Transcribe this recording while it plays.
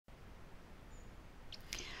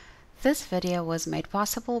This video was made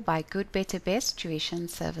possible by Good Better Best Tuition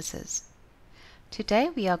Services. Today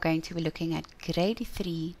we are going to be looking at Grade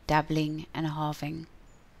 3 doubling and halving.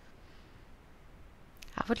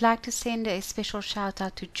 I would like to send a special shout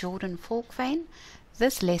out to Jordan Falkvane.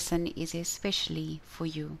 This lesson is especially for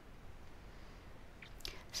you.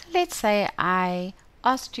 So let's say I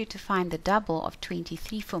asked you to find the double of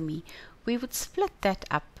 23 for me. We would split that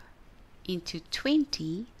up into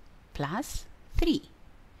 20 plus 3.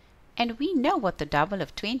 And we know what the double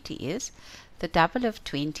of 20 is. The double of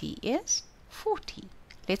 20 is 40.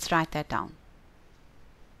 Let's write that down.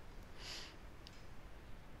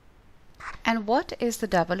 And what is the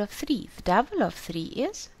double of 3? The double of 3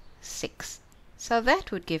 is 6. So that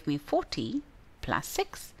would give me 40 plus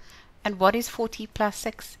 6. And what is 40 plus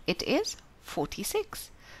 6? It is 46.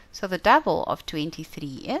 So the double of 23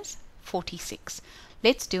 is 46.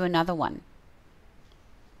 Let's do another one.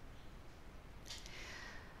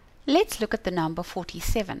 Let's look at the number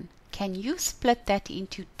 47. Can you split that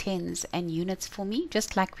into tens and units for me,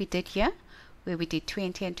 just like we did here, where we did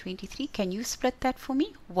 20 and 23? Can you split that for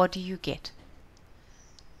me? What do you get?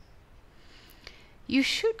 You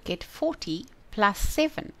should get 40 plus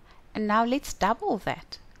 7. And now let's double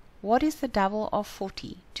that. What is the double of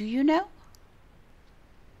 40? Do you know?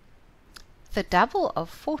 The double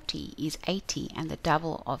of 40 is 80, and the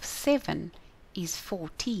double of 7 is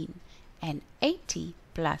 14. And 80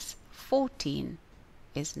 plus 14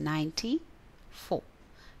 is 94.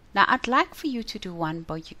 Now I'd like for you to do one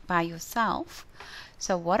by yourself.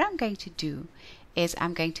 So what I'm going to do is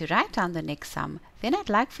I'm going to write down the next sum. Then I'd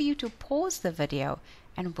like for you to pause the video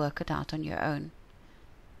and work it out on your own.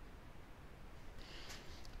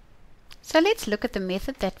 So let's look at the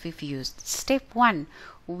method that we've used. Step 1,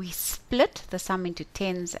 we split the sum into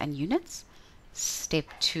tens and units. Step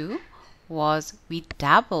 2 was we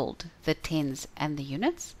doubled the tens and the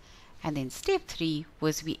units. And then step 3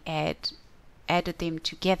 was we added them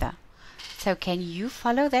together. So can you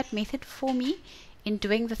follow that method for me in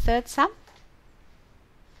doing the third sum?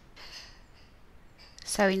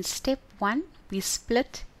 So in step 1 we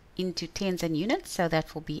split into tens and units, so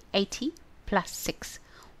that will be 80 plus 6.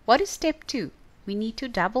 What is step 2? We need to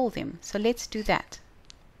double them, so let's do that.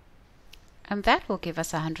 And that will give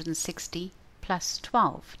us 160 plus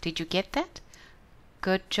 12. Did you get that?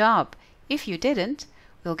 Good job. If you didn't,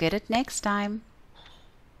 we'll get it next time.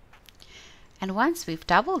 And once we've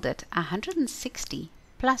doubled it, 160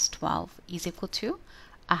 plus 12 is equal to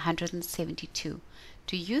 172.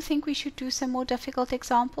 Do you think we should do some more difficult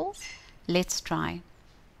examples? Let's try.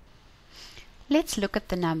 Let's look at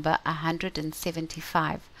the number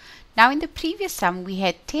 175. Now in the previous sum we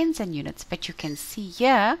had tens and units, but you can see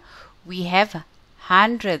here we have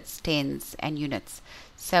hundreds, tens and units.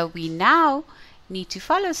 So we now need to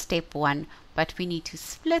follow step 1, but we need to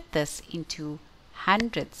split this into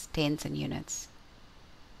hundreds, tens and units.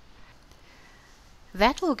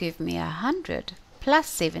 That will give me 100 plus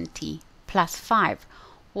 70 plus 5.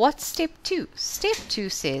 What's step 2? Step 2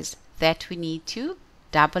 says that we need to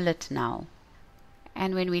double it now.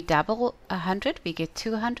 And when we double 100, we get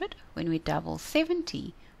 200. When we double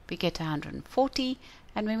 70, we get 140.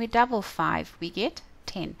 And when we double 5, we get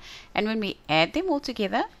 10. And when we add them all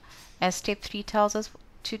together, as step 3 tells us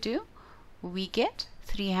to do, we get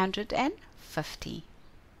 350.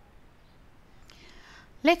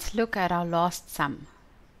 Let's look at our last sum,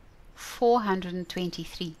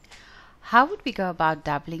 423. How would we go about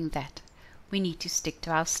doubling that? We need to stick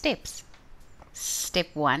to our steps. Step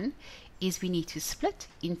 1 is we need to split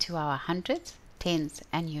into our hundreds, tens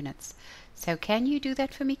and units. So can you do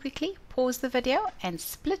that for me quickly? Pause the video and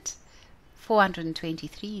split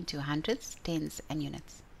 423 into hundreds, tens and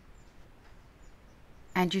units.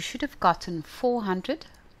 And you should have gotten 400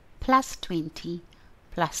 plus 20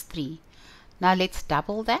 plus 3. Now let's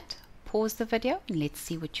double that. Pause the video and let's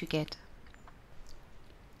see what you get.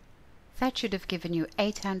 That should have given you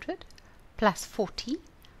 800 plus 40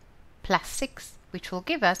 plus 6, which will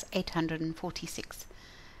give us 846.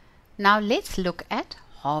 Now let's look at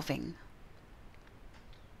halving.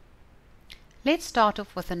 Let's start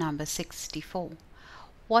off with the number 64.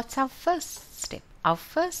 What's our first step? Our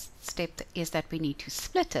first step is that we need to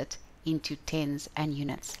split it into tens and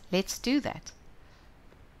units. Let's do that.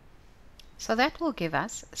 So that will give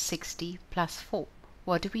us 60 plus 4.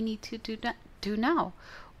 What do we need to do now?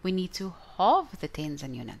 We need to halve the tens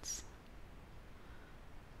and units.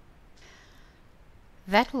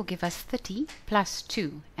 That will give us 30 plus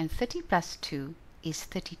 2, and 30 plus 2 is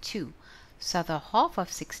 32. So the half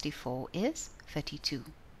of 64 is 32.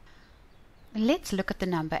 Let's look at the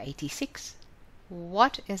number 86.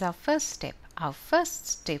 What is our first step? our first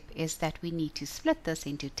step is that we need to split this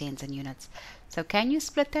into tens and units. So can you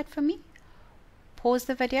split that for me? Pause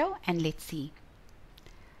the video and let's see.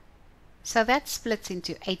 So that splits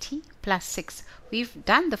into 80 plus 6. We've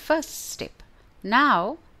done the first step.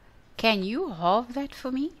 Now, can you halve that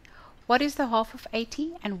for me? What is the half of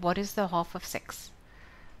 80 and what is the half of 6?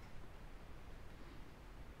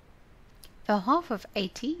 The half of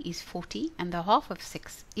 80 is 40 and the half of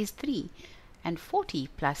 6 is 3. And 40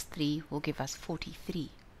 plus 3 will give us 43.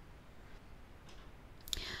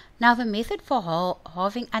 Now the method for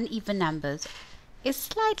halving uneven numbers is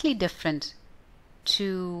slightly different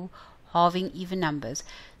to halving even numbers.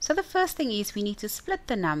 So the first thing is we need to split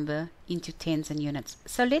the number into tens and units.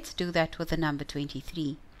 So let's do that with the number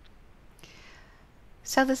 23.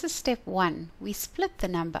 So this is step 1. We split the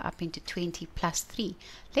number up into 20 plus 3.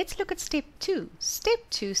 Let's look at step 2. Step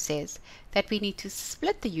 2 says that we need to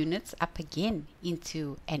split the units up again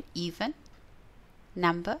into an even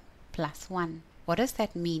number plus 1. What does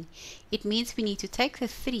that mean? It means we need to take the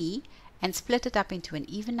 3 and split it up into an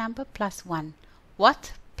even number plus 1.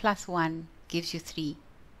 What plus 1 gives you 3?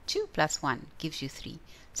 2 plus 1 gives you 3.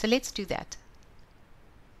 So let's do that.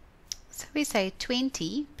 So we say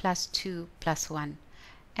 20 plus 2 plus 1.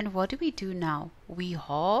 And what do we do now? We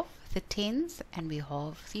halve the tens and we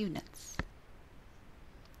halve the units.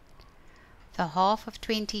 The half of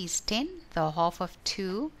 20 is 10, the half of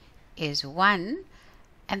 2 is 1,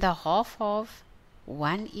 and the half of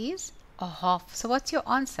 1 is a half. So what's your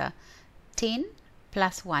answer? 10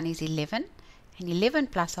 plus 1 is 11, and 11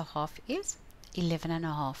 plus a half is 11 and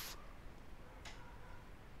a half.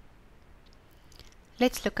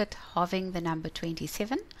 Let's look at halving the number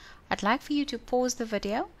 27. I'd like for you to pause the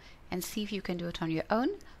video and see if you can do it on your own.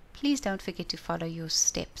 Please don't forget to follow your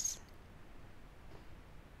steps.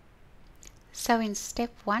 So in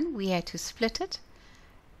step 1 we had to split it.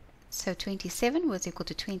 So 27 was equal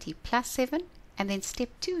to 20 plus 7. And then step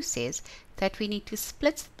 2 says that we need to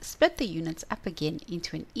split the units up again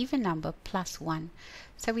into an even number plus 1.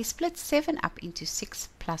 So we split 7 up into 6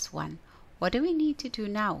 plus 1. What do we need to do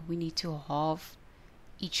now? We need to halve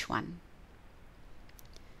each one.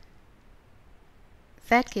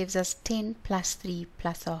 That gives us 10 plus 3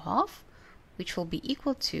 plus a half, which will be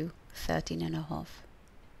equal to 13 and a half.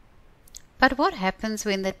 But what happens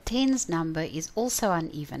when the tens number is also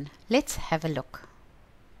uneven? Let's have a look.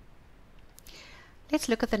 Let's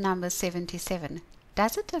look at the number 77.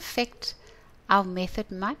 Does it affect our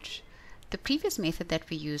method much? The previous method that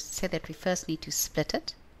we used said that we first need to split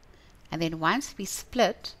it, and then once we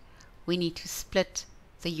split, we need to split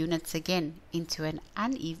the units again into an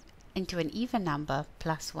even number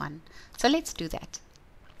plus 1. So let's do that.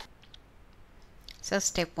 So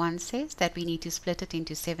step 1 says that we need to split it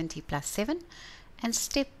into 70 plus 7, and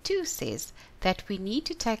step 2 says that we need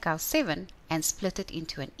to take our 7 and split it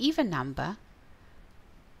into an even number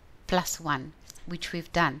plus 1, which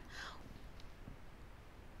we've done.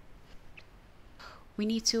 We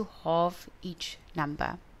need to halve each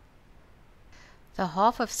number. The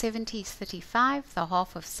half of 70 is 35, the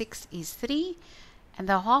half of 6 is 3, and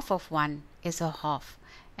the half of 1 is a half,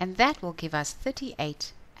 and that will give us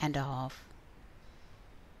 38 and a half.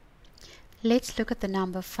 Let's look at the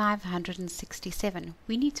number 567.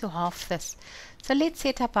 We need to halve this. So let's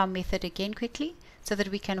set up our method again quickly so that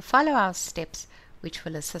we can follow our steps, which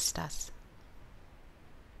will assist us.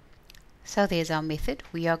 So there's our method.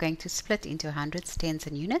 We are going to split into hundreds, tens,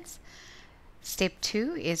 and units. Step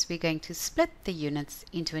 2 is we're going to split the units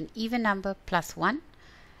into an even number plus 1.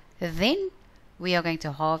 Then we are going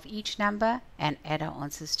to halve each number and add our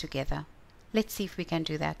answers together. Let's see if we can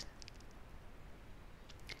do that.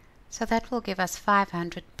 So that will give us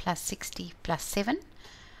 500 plus 60 plus 7.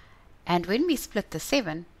 And when we split the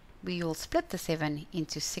 7, we will split the 7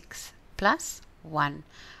 into 6 plus 1.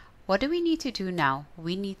 What do we need to do now?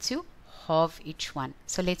 We need to halve each one.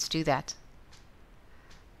 So let's do that.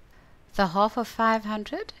 The half of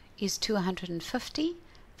 500 is 250.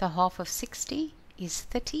 The half of 60 is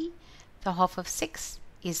 30. The half of 6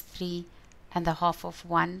 is 3. And the half of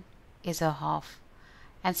 1 is a half.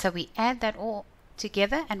 And so we add that all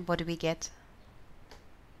together, and what do we get?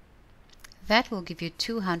 That will give you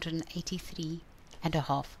 283 and a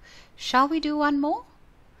half. Shall we do one more?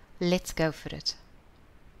 Let's go for it.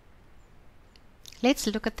 Let's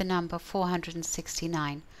look at the number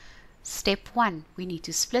 469. Step 1, we need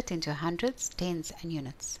to split into hundreds, tens, and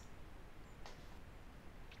units.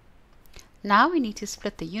 Now we need to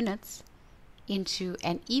split the units into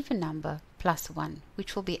an even number plus 1,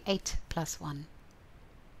 which will be 8 plus 1.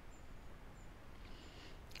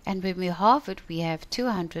 And when we halve it, we have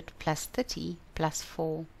 200 plus 30 plus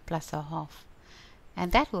 4 plus a half.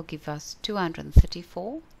 and that will give us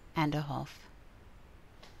 234 and a half.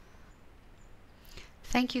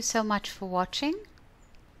 Thank you so much for watching.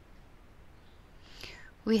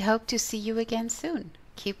 We hope to see you again soon.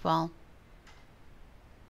 Keep well.